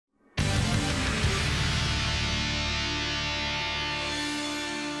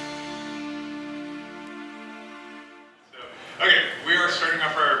Okay, we are starting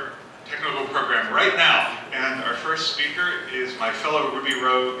off our technical program right now, and our first speaker is my fellow Ruby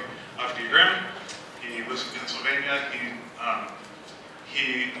rogue, Avdi Grimm. He lives in Pennsylvania.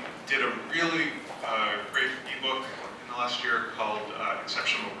 He did a really great ebook in the last year called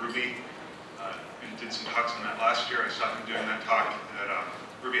Exceptional Ruby. And did some talks on that last year. I saw him doing that talk at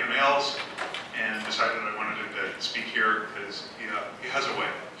Ruby on Rails, and decided I wanted him to speak here because he has a way.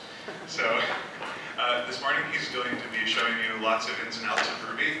 So this morning he's going to be showing you lots of ins and outs of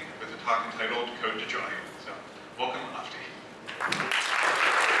Ruby with a talk entitled Code to Joy. So welcome, Avdi.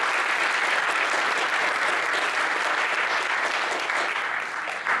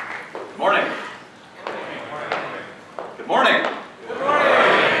 Good morning. Good morning. Good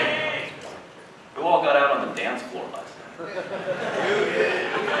morning. Who all got out on the dance floor last night?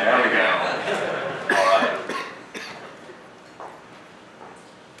 There we go. All right.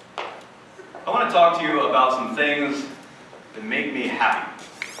 I want to talk to you about some things that make me happy.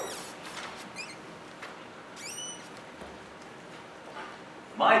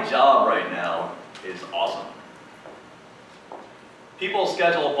 My job right now is awesome. People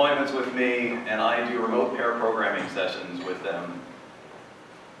schedule appointments with me, and I do remote pair programming sessions with them.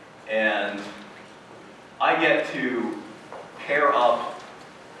 And I get to pair up,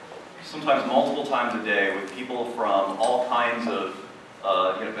 sometimes multiple times a day, with people from all kinds of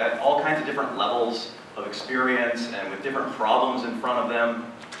at all kinds of different levels of experience and with different problems in front of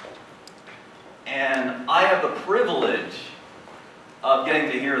them. And I have the privilege of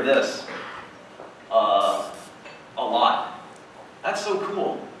getting to hear this a lot. That's so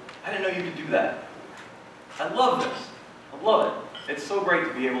cool. I didn't know you could do that. I love this. I love it. It's so great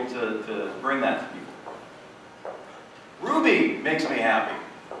to be able to bring that to people. Ruby makes me happy.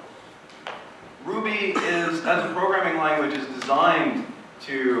 Ruby is, as a programming language, is designed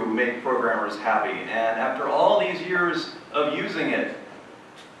to make programmers happy. And after all these years of using it,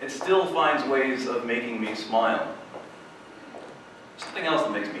 it still finds ways of making me smile. Something else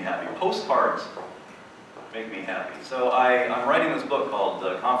that makes me happy. Postcards make me happy. So I'm writing this book called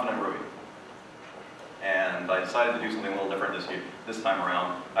Confident Ruby. And I decided to do something a little different this time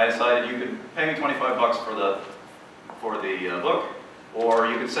around. I decided you could pay me 25 bucks for the book, or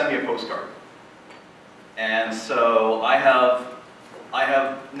you could send me a postcard. And so I have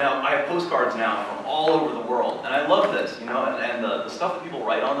postcards now from all over the world, and I love this, and the stuff that people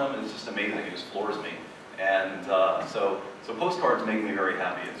write on them is just amazing. It just floors me, and so postcards make me very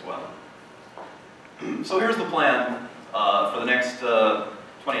happy as well. So here's the plan for the next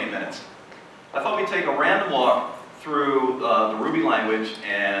 28 minutes. I thought we'd take a random walk through the Ruby language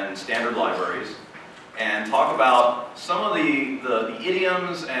and standard libraries, and talk about some of the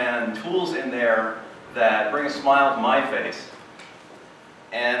idioms and tools in there that bring a smile to my face.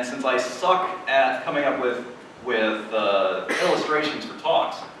 And since I suck at coming up with illustrations for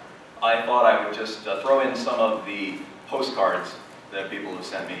talks, I thought I would just throw in some of the postcards that people have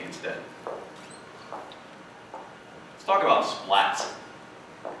sent me instead. Let's talk about splats.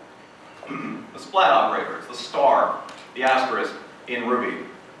 The splat operator, it's the star, the asterisk in Ruby.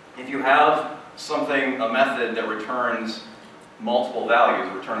 If you have a method that returns multiple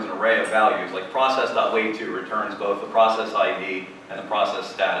values, returns an array of values, like process.wait2 returns both the process ID and the process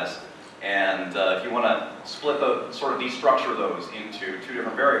status. And if you want to sort of destructure those into two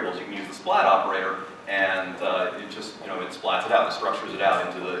different variables, you can use the splat operator, and it just, it splats it out, it structures it out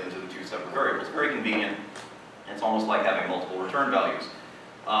into the two separate variables. Very convenient. It's almost like having multiple return values.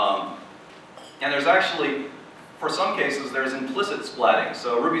 And there's actually, for some cases, there's implicit splatting.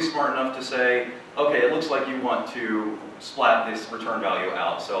 So Ruby's smart enough to say, okay, it looks like you want to splat this return value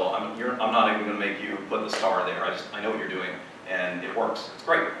out, so I'm not even going to make you put the star there. I know what you're doing, and it works. It's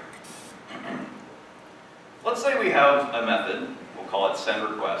great. Let's say we have a method, we'll call it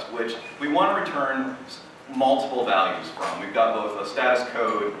sendRequest, which we want to return multiple values from. We've got both a status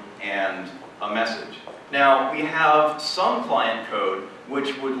code and a message. Now, we have some client code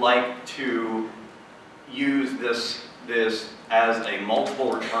which would like to use this as a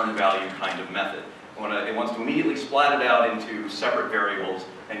multiple return value kind of method. It wants to immediately splat it out into separate variables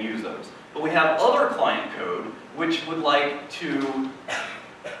and use those. But we have other client code which would like to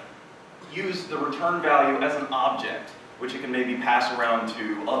use the return value as an object, which it can maybe pass around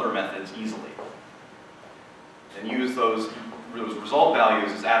to other methods easily. And use those result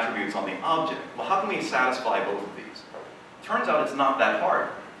values as attributes on the object. Well, how can we satisfy both of these? Turns out it's not that hard.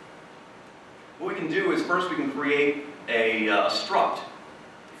 What we can do is first we can create a struct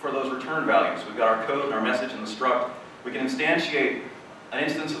for those return values. We've got our code and our message in the struct. We can instantiate an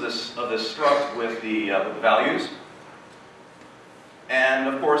instance of this struct with the values. And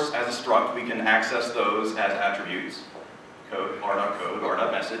of course, as a struct, we can access those as attributes. code, r.code,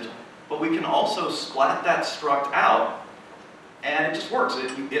 r.message, but we can also splat that struct out, and it just works. It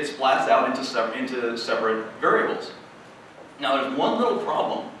splats out into separate variables. Now there's one little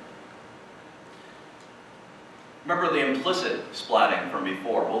problem. Remember the implicit splatting from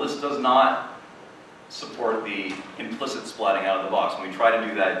before? Well, this does not support the implicit splatting out of the box. When we try to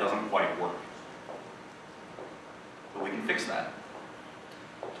do that, it doesn't quite work. But we can fix that.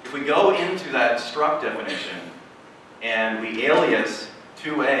 If we go into that struct definition and we alias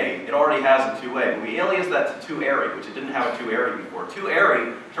toArray, it already has a toArray, but we alias that to toArray, which it didn't have a toArray before.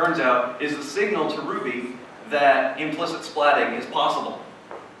 toArray, turns out, is the signal to Ruby that implicit splatting is possible.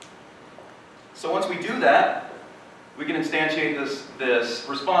 So once we do that, we can instantiate this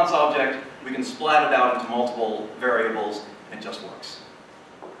response object, we can splat it out into multiple variables, and it just works.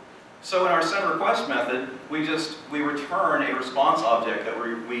 So in our sendRequest method, we return a response object that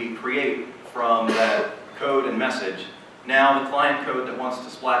we create from that code and message. Now the client code that wants to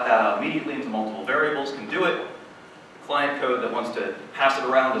splat that out immediately into multiple variables can do it. The client code that wants to pass it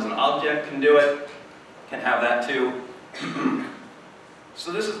around as an object can do it, can have that too.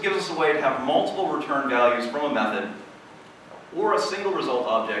 So this gives us a way to have multiple return values from a method or a single result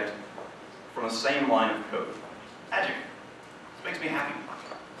object from the same line of code. Magic. This makes me happy.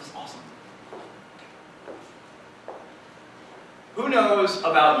 This is awesome. Who knows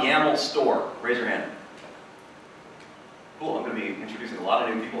about YAML store? Raise your hand. Cool, I'm going to be introducing a lot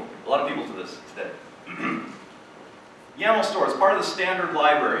of people to this today. YAML store is part of the standard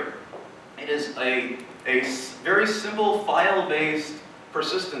library. It is a very simple file-based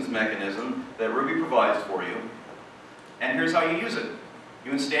persistence mechanism that Ruby provides for you. And here's how you use it.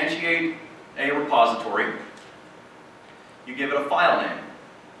 You instantiate a repository. You give it a file name.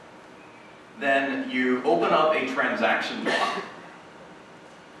 Then you open up a transaction block.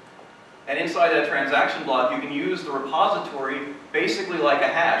 And inside that transaction block, you can use the repository basically like a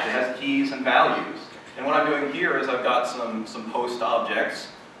hash. It has keys and values. And what I'm doing here is I've got some post objects,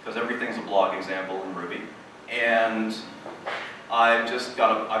 because everything's a block example in Ruby. And I've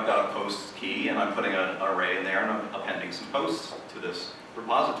got a post key, and I'm putting an array in there, and I'm appending some posts to this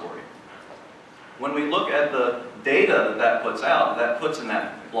repository. When we look at the data that puts out, that puts in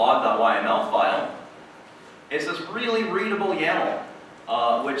that blog.yml file, it's this really readable YAML,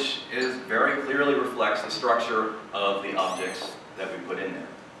 which very clearly reflects the structure of the objects that we put in there.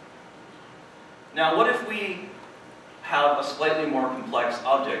 Now, what if we have a slightly more complex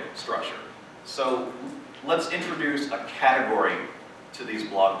object structure? So let's introduce a category to these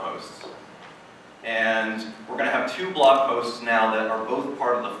blog posts. And we're going to have two blog posts now that are both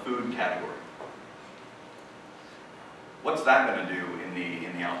part of the food category. What's that going to do in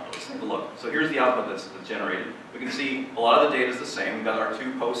the output? Let's take a look. So here's the output that's generated. We can see a lot of the data is the same. We've got our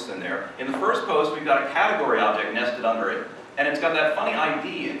two posts in there. In the first post, we've got a category object nested under it, and it's got that funny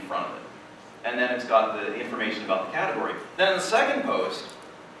ID in front of it. And then it's got the information about the category. Then in the second post,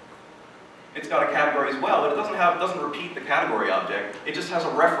 it's got a category as well, but it doesn't repeat the category object. It just has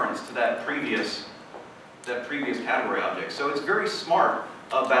a reference to that previous category object. So it's very smart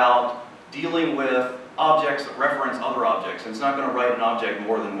about dealing with objects that reference other objects. And it's not going to write an object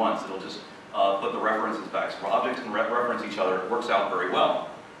more than once. It'll just put the references back. So objects can reference each other. It works out very well.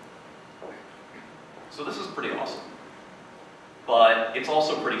 So this is pretty awesome. But it's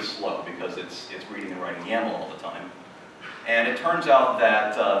also pretty slow because it's reading and writing YAML all the time. And it turns out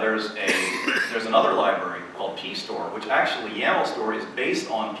that there's another library called pstore, which actually YAML store is based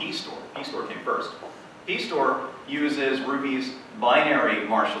on pstore. pstore came first. pstore uses Ruby's binary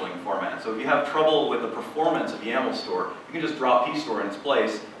marshalling format. So if you have trouble with the performance of YAML store, you can just drop pstore in its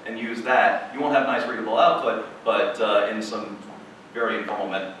place and use that. You won't have nice readable output, but in some very informal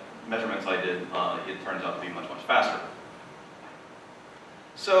measurements I did, it turns out to be much, much faster.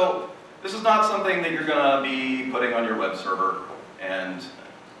 So this is not something that you're going to be putting on your web server and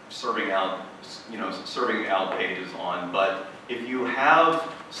serving out pages on. But if you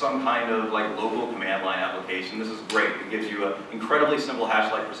have some kind of local command line application, this is great. It gives you an incredibly simple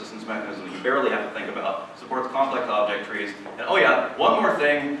hash-like persistence mechanism that you barely have to think about. It supports complex object trees. And oh yeah, one more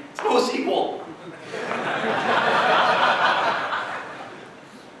thing, it's NoSQL.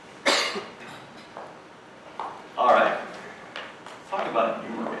 All right. Talk about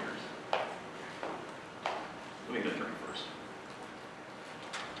enumerators. Let me get a drink first.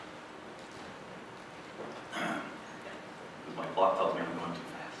 Because my clock tells me I'm going too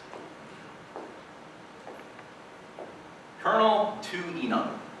fast. Kernel to enum.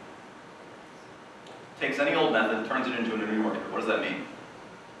 Takes any old method, turns it into an enumerator. What does that mean?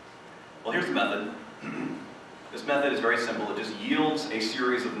 Well, here's the method. This method is very simple. It just yields a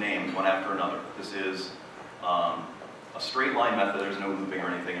series of names one after another. This is a straight line method. There's no looping or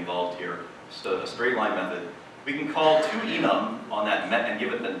anything involved here. Just a straight line method. We can call toEnum on that and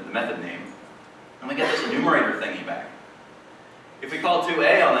give it the method name, and we get this enumerator thingy back. If we call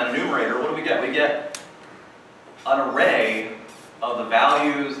toA on that enumerator, what do we get? We get an array of the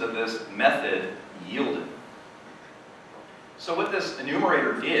values that this method yielded. So what this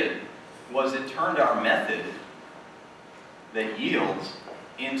enumerator did was it turned our method that yields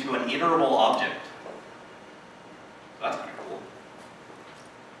into an iterable object. So that's kind of cool.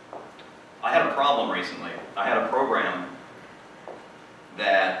 I had a problem recently. I had a program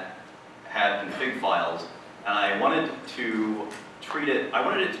that had config files, and I wanted to treat it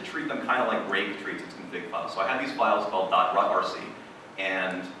them kind of like rake treats its config files. So I had these files called .rc,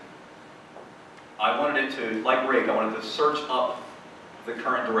 and I wanted it to, like rake, I wanted to search up the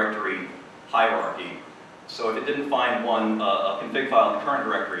current directory hierarchy. So if it didn't find one, a config file in the current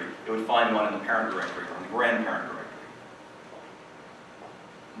directory, it would find one in the parent directory or in the grandparent directory.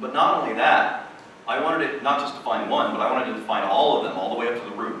 But not only that, I wanted it not just to find one, but I wanted it to find all of them, all the way up to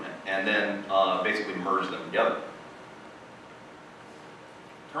the root, and then basically merge them together.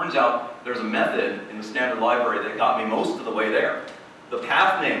 Turns out there's a method in the standard library that got me most of the way there. The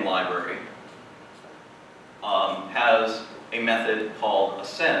path name library has a method called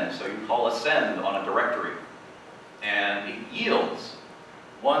ascend. So you call ascend on a directory, and it yields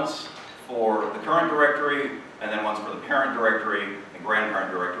once for the current directory, and then once for the parent directory, and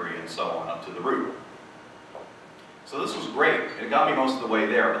grandparent directory, and so on up to the root. So this was great. It got me most of the way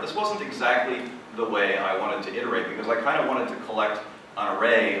there, but this wasn't exactly the way I wanted to iterate, because I kind of wanted to collect an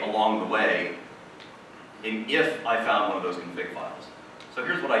array along the way if I found one of those config files. So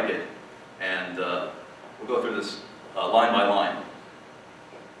here's what I did, and we'll go through this line by line.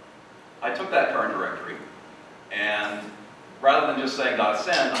 I took that current directory, and rather than just saying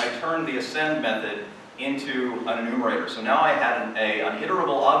 .ascend, I turned the ascend method into an enumerator. So now I had an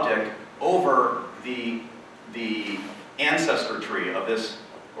iterable object over the ancestor tree of this,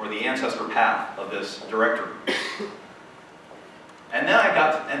 or the ancestor path of this directory. And then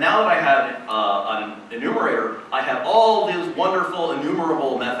now that I had an enumerator, I had all these wonderful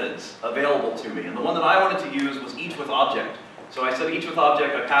enumerable methods available to me. And the one that I wanted to use was each with object. So I said each with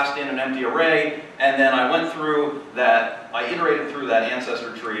object, I passed in an empty array, and then I went through that, I iterated through that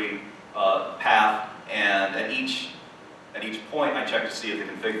ancestor tree path, and at each point I checked to see if the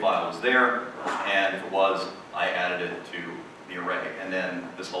config file was there, and if it was, I added it to the array. And then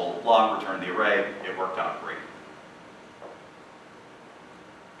this whole block returned the array. It worked out great.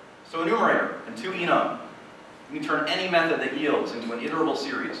 So enumerator and toEnum. You can turn any method that yields into an iterable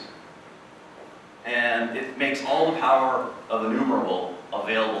series. And it makes all the power of enumerable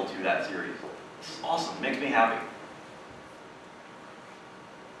available to that series. This is awesome. It makes me happy.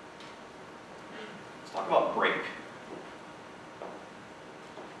 Let's talk about break.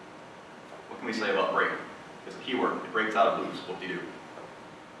 What can we say about break? It's a keyword. It breaks out of loops. Whoop-de-doo.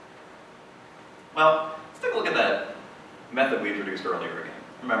 Well, let's take a look at that method we introduced earlier again.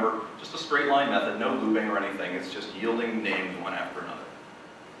 Remember, just a straight line method, no looping or anything. It's just yielding names one after another.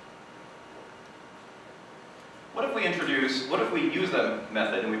 What if we use that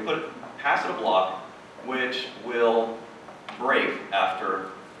method and we pass it a block which will break after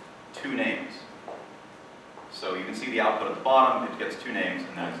two names? So you can see the output at the bottom, it gets two names,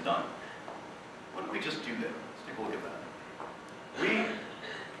 and then it's done. What did we just do there? Let's take a look at that. We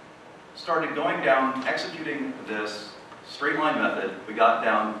started going down, executing this straight line method. We got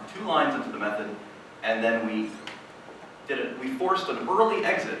down 2 lines into the method, and then we forced an early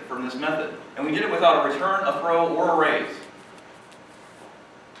exit from this method. And we did it without a return, a throw, or a raise.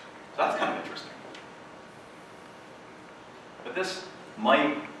 So that's kind of interesting. But this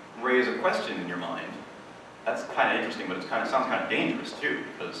might raise a question in your mind. That's kind of interesting, but it sounds kind of dangerous too,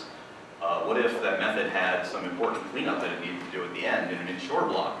 because what if that method had some important cleanup that it needed to do at the end in an ensure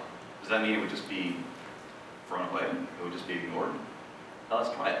block? Does that mean it would just be thrown away? It would just be ignored? Now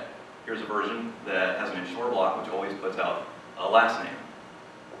let's try it. Here's a version that has an ensure block which always puts out a last name.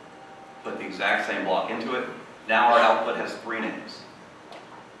 Put the exact same block into it. Now our output has 3 names.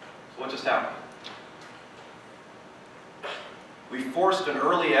 So what just happened? We forced an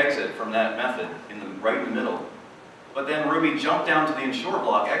early exit from that method right in the middle, but then Ruby jumped down to the ensure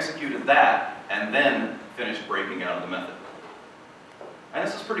block, executed that, and then finished breaking out of the method. And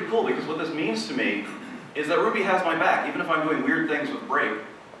this is pretty cool, because what this means to me is that Ruby has my back. Even if I'm doing weird things with break,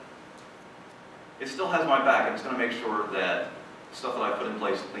 it still has my back, and it's going to make sure that stuff that I put in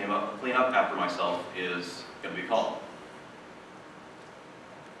place to clean up after myself is going to be called.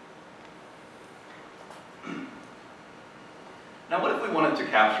 Now what if we wanted to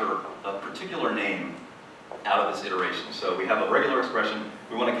capture a particular name out of this iteration. So we have a regular expression.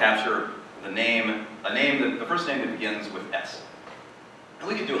 We want to capture the name, the first name that begins with S. And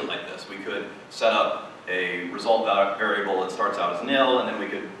we could do it like this. We could set up a result variable that starts out as nil, and then we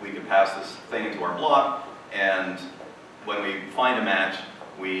could pass this thing into our block, and when we find a match,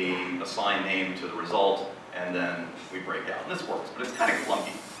 we assign name to the result, and then we break out. And this works, but it's kind of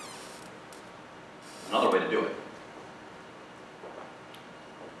clunky. Another way to do it.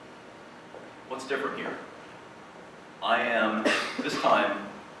 What's different here? This time,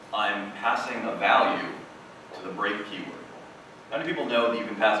 I'm passing a value to the break keyword. How many people know that you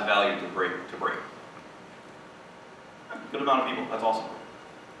can pass a value to break? A good amount of people, that's awesome.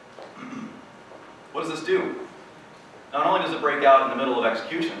 What does this do? Not only does it break out in the middle of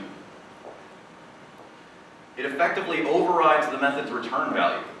execution, it effectively overrides the method's return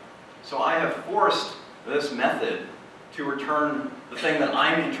value. So I have forced this method to return the thing that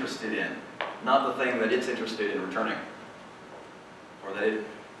I'm interested in, not the thing that it's interested in returning, or that it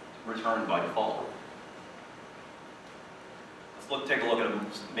returned by default. Let's take a look at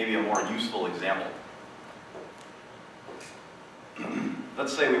maybe a more useful example.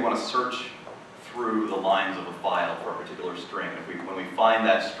 Let's say we want to search through the lines of a file for a particular string. When we find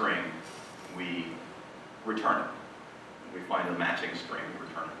that string, we return it. When we find a matching string, we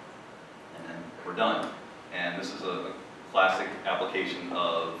return it. And then we're done. And this is a classic application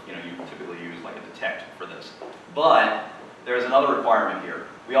of, you typically use like a detect for this. But there's another requirement here.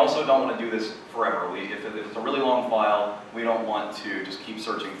 We also don't want to do this forever. If it's a really long file, we don't want to just keep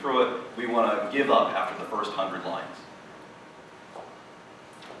searching through it. We want to give up after the first 100 lines.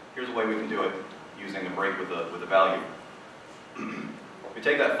 Here's a way we can do it using a break with a value. We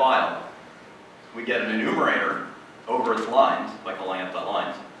take that file, we get an enumerator over its lines by calling up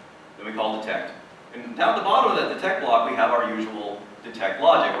 .lines, then we call detect. And down at the bottom of that detect block, we have our usual detect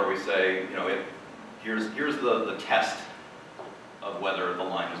logic where we say, here's the test of whether the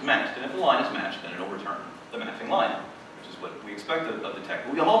line is matched. And if the line is matched, then it'll return the matching line, which is what we expect of detect.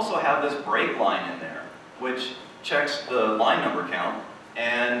 But we also have this break line in there, which checks the line number count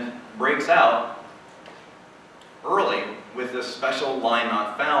and breaks out early with this special line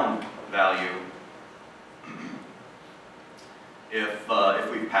not found value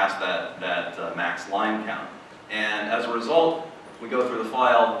if we've passed that max line count. And as a result, we go through the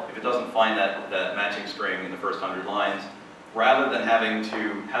file. If it doesn't find that matching string in the first 100 lines, rather than having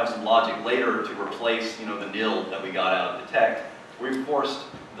to have some logic later to replace the nil that we got out of detect, we've forced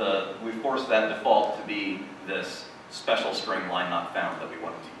that default to be this special string line not found that we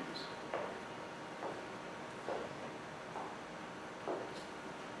wanted to use.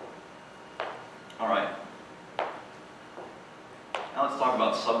 All right. Now let's talk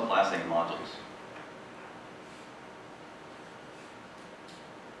about subclassing modules.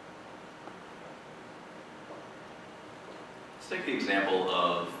 Let's take the example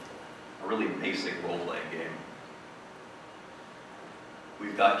of a really basic role-playing game.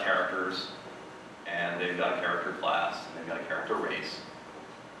 We've got characters, and they've got a character class, and they've got a character race.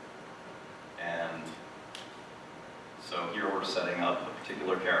 And so here we're setting up a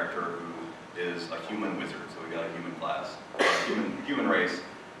particular character who is a human wizard. So we've got a human class, human race,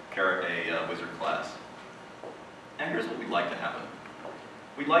 a wizard class. And here's what we'd like to happen.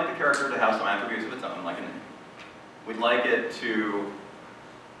 We'd like the character to have some attributes of its own, like a name. We'd like it to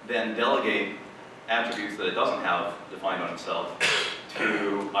then delegate attributes that it doesn't have defined on itself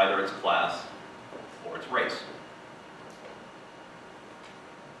to either its class or its race.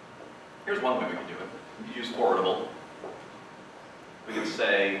 Here's one way we can do it. We could use forwardable. We could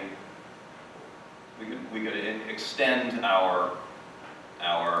say, we could extend our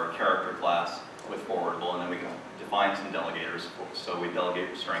character class with forwardable, and then we can define some delegators. So we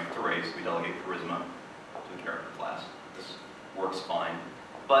delegate strength to race, we delegate charisma to the character class. This works fine.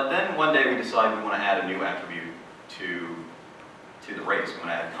 But then one day we decide we want to add a new attribute to the race. We want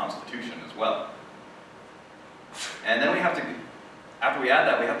to add constitution as well. And then we have to, after we add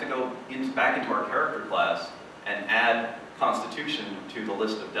that, we have to go back into our character class and add constitution to the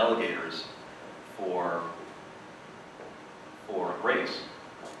list of delegators for race.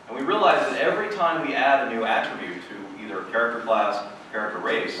 And we realize that every time we add a new attribute to either character class or character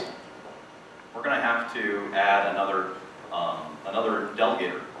race, we're going to have to add another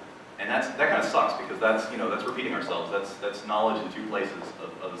delegator. And that kind of sucks because that's repeating ourselves. That's knowledge in two places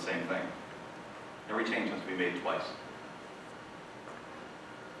of the same thing. Every change has to be made twice.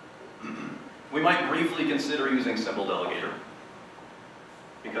 We might briefly consider using simple delegator,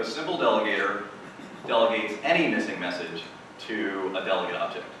 because simple delegator delegates any missing message to a delegate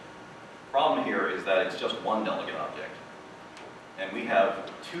object. Problem here is that it's just one delegate object. And we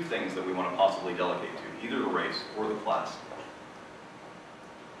have two things that we want to possibly delegate to, either the race or the class.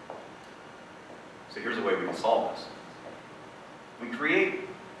 So here's a way we can solve this. We create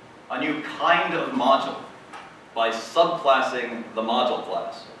a new kind of module by subclassing the module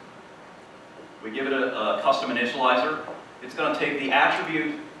class. We give it a custom initializer. It's going to take the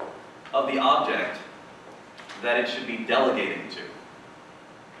attribute of the object that it should be delegating to.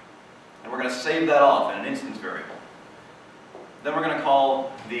 And we're going to save that off in an instance variable. Then we're going to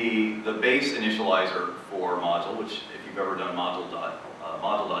call the base initializer for module, which if you've ever done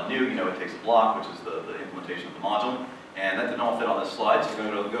module.new, you know it takes a block, which is the implementation of the module. And that didn't all fit on this slide, so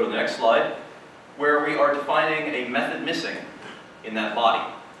we're going to go to the next slide, where we are defining a method missing in that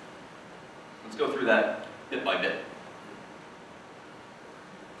body. Let's go through that bit by bit.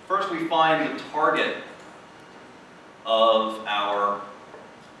 First, we find the target of our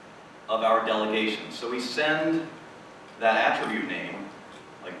delegation. So we send that attribute name,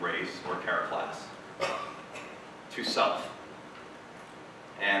 like race or char class, to self.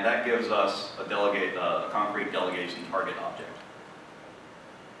 And that gives us a concrete delegation target object.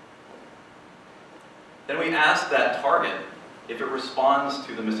 Then we ask that target if it responds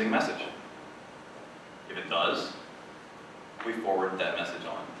to the missing message. If it does, we forward that message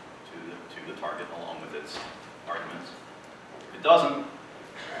on to the target along with its arguments. If it doesn't,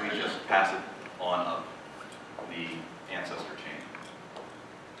 we just pass it on up the ancestor chain.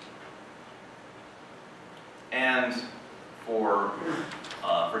 And for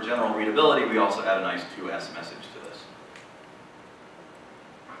general readability, we also add a nice 2s message to this.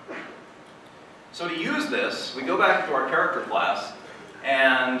 So to use this, we go back to our character class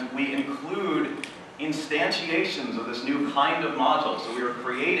and we include instantiations of this new kind of module. So we are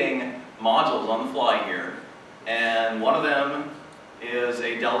creating modules on the fly here, and one of them is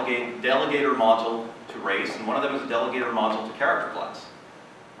a delegator module to race, and one of them is a delegator module to character class.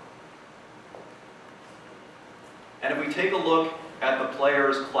 And if we take a look at the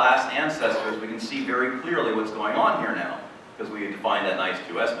player's class ancestors, we can see very clearly what's going on here now, because we defined that nice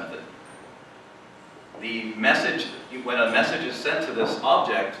 2s method. The message, when a message is sent to this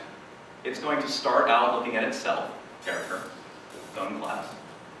object, it's going to start out looking at itself, character, its own class.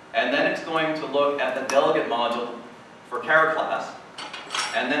 And then it's going to look at the delegate module for char class.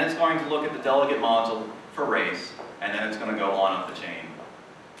 And then it's going to look at the delegate module for race. And then it's going to go on up the chain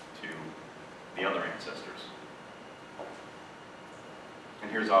to the other ancestors. And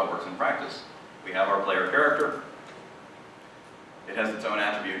here's how it works in practice. We have our player character. It has its own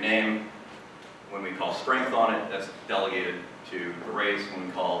attribute name. When we call strength on it, that's delegated to the race. When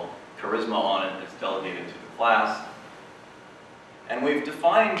we call charisma on it, it's delegated to the class. And we've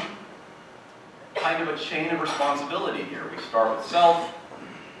defined kind of a chain of responsibility here. We start with self,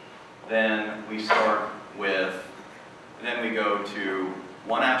 then we go to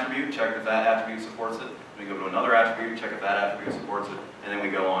one attribute, check if that attribute supports it. We go to another attribute, check if that attribute supports it, and then we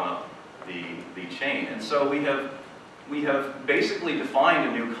go on up the chain. And so we have basically defined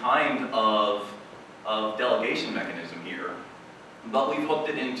a new kind of delegation mechanism here, but we've hooked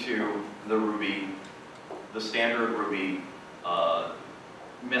it into the standard Ruby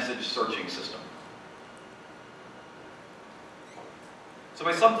message searching system. So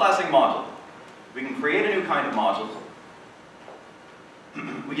by subclassing module, we can create a new kind of module.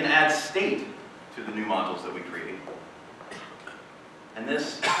 We can add state to the new modules that we create. And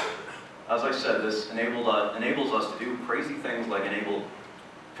this, as I said, this enables us to do crazy things like enable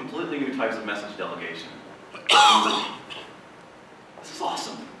completely new types of message delegation. This is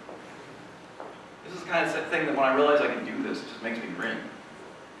awesome. This is the kind of thing that when I realize I can do this, it just makes me grin.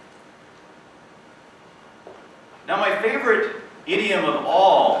 Now my favorite idiom of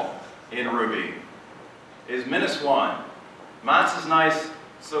all in Ruby is -1. Mats is nice,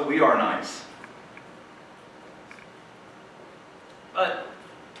 so we are nice. But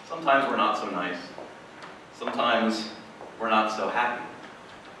sometimes we're not so nice. Sometimes we're not so happy.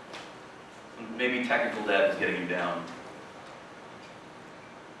 Maybe technical debt is getting you down.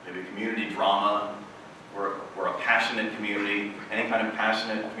 Maybe community drama. We're a passionate community. Any kind of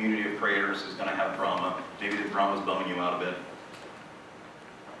passionate community of creators is going to have drama. Maybe the drama is bumming you out a bit.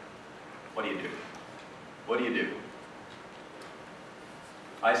 What do you do? What do you do?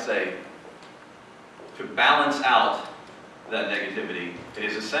 I say, to balance out that negativity, it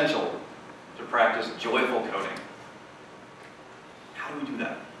is essential to practice joyful coding. How do we do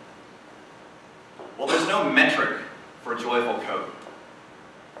that? Well, there's no metric for joyful code.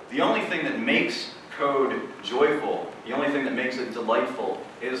 The only thing that makes code joyful, the only thing that makes it delightful,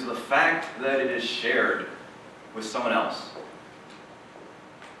 is the fact that it is shared with someone else.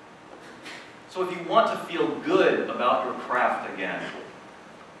 So if you want to feel good about your craft again,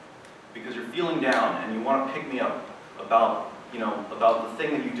 because you're feeling down and you want to pick me up about, about the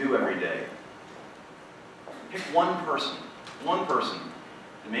thing that you do every day, pick one person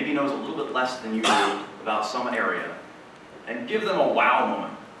that maybe knows a little bit less than you do about some area, and give them a wow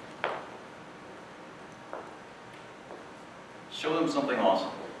moment. Show them something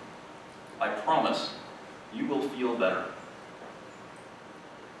awesome. I promise you will feel better.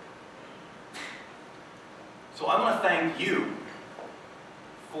 So I want to thank you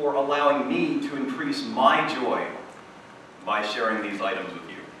for allowing me to increase my joy by sharing these items with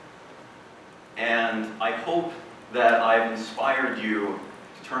you. And I hope that I've inspired you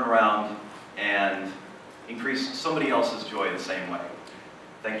to turn around and increase somebody else's joy the same way.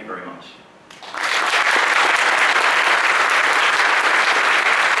 Thank you very much.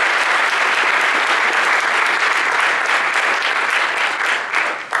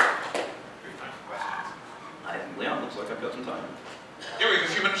 I've got some time. Yeah, we have a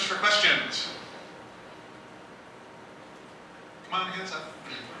few minutes for questions. Come on, hands up.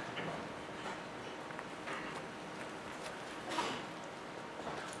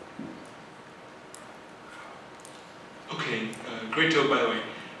 Okay, great talk, by the way.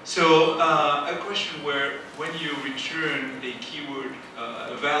 So, a question where when you return a keyword,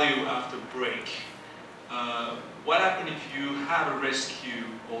 a value after break, what happens if you have a rescue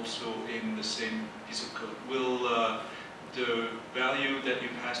also in the same piece of code? Will the value that you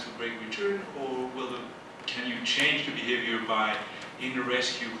pass to break return, or can you change the behavior by, in the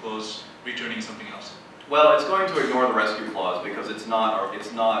rescue clause, returning something else? Well, it's going to ignore the rescue clause because it's not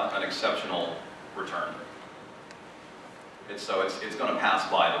an exceptional return. It's going to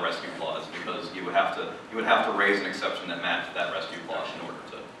pass by the rescue clause because you would have to raise an exception that matched that rescue clause in order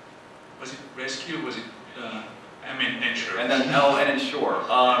to. Was it rescue? Was it? I mean, ensure. And then no, and ensure.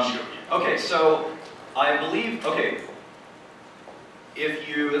 Okay, so I believe. Okay. If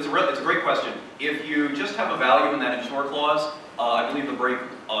you, it's a great question. If you just have a value in that ensure clause, I believe the break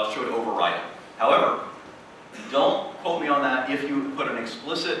should override it. However, don't quote me on that if you put an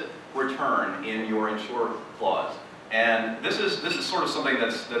explicit return in your ensure clause. And this is sort of something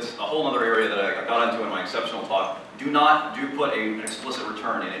that's a whole other area that I got into in my exceptional talk. Do put an explicit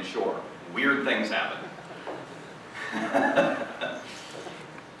return in ensure. Weird things happen.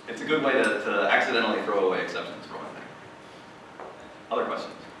 It's a good way to accidentally throw away exceptions for one thing. Other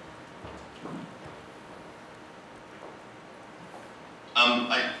questions?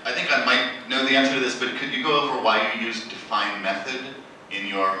 I think I might know the answer to this, but could you go over why you use define method in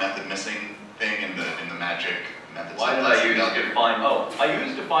your method missing thing in the magic method? Why did I use define? Oh, I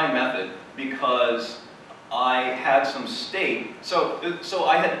used define method because I had some state. So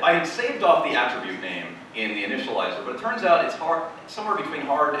I had saved off the attribute name in the initializer, but it turns out it's hard, somewhere between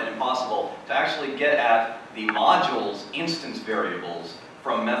hard and impossible to actually get at the module's instance variables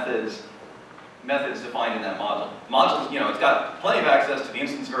from methods defined in that module. Modules, it's got plenty of access to the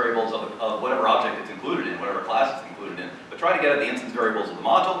instance variables of whatever object it's included in, whatever class it's included in, but try to get at the instance variables of the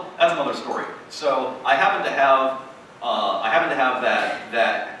module, that's another story. So I happen to have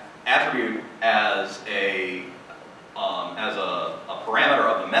that attribute as a parameter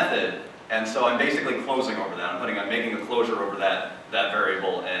of the method, and so I'm basically closing over that. I'm making a closure over that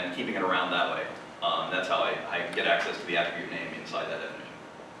variable and keeping it around that way. That's how I get access to the attribute name inside that definition.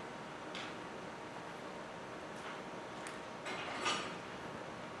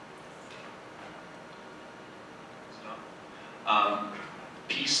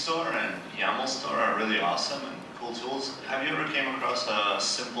 P-store and YAML store are really awesome and cool tools. Have you ever came across a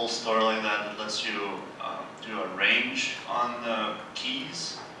simple store like that that lets you do a range on the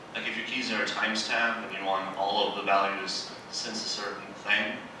keys? Like if your keys are a timestamp and you want all of the values since a certain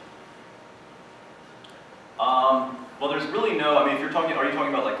thing? Well, there's really no, are you talking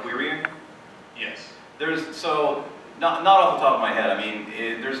about like querying? Yes. Not off the top of my head,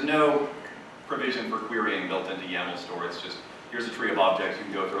 there's no provision for querying built into YAML store. It's just, here's a tree of objects, you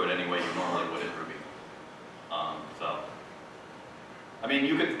can go through it any way you normally would in Ruby.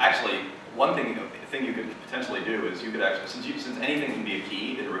 You could actually, one thing you could potentially do is you could actually, since anything can be a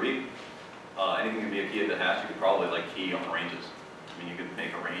key in Ruby, anything can be a key in the hash, you could probably key on the ranges. You could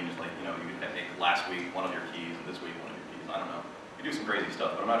make a range, you could make last week one of your keys and this week one of your keys. I don't know. You do some crazy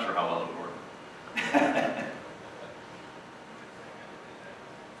stuff, but I'm not sure how well it would work.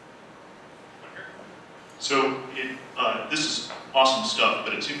 So this is awesome stuff,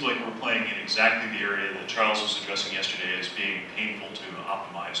 but it seems like we're playing in exactly the area that Charles was addressing yesterday as being painful to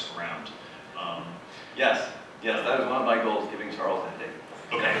optimize around. Yes, that is one of my goals, giving Charles a headache.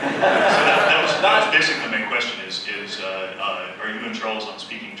 Okay. So that was basically my question is are you and Charles on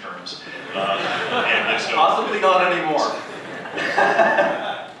speaking terms? And if so, Possibly not anymore.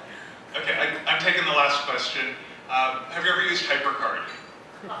 Okay, I'm taking the last question. Have you ever used HyperCard?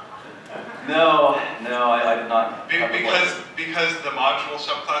 No, I did not. Because the module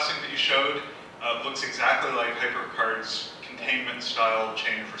subclassing that you showed looks exactly like HyperCard's containment style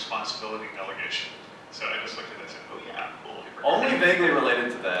chain of responsibility delegation. So I just looked at it and said, oh yeah, cool. HyperCard. Only vaguely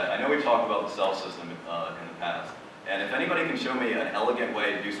related to that. I know we talked about the self system in the past. And if anybody can show me an elegant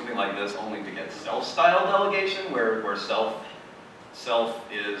way to do something like this, only to get self-style delegation, where self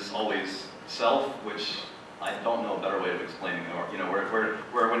is always self, which I don't know a better way of explaining it. Or, you know,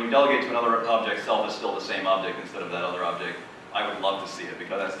 where when you delegate to another object, self is still the same object instead of that other object. I would love to see it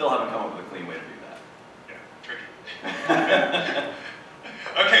because I still haven't come up with a clean way to do that. Yeah, tricky.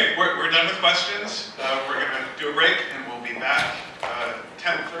 Okay, we're done with questions. We're going to do a break and we'll be back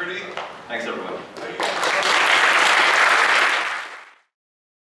 10:30. Thanks, everyone.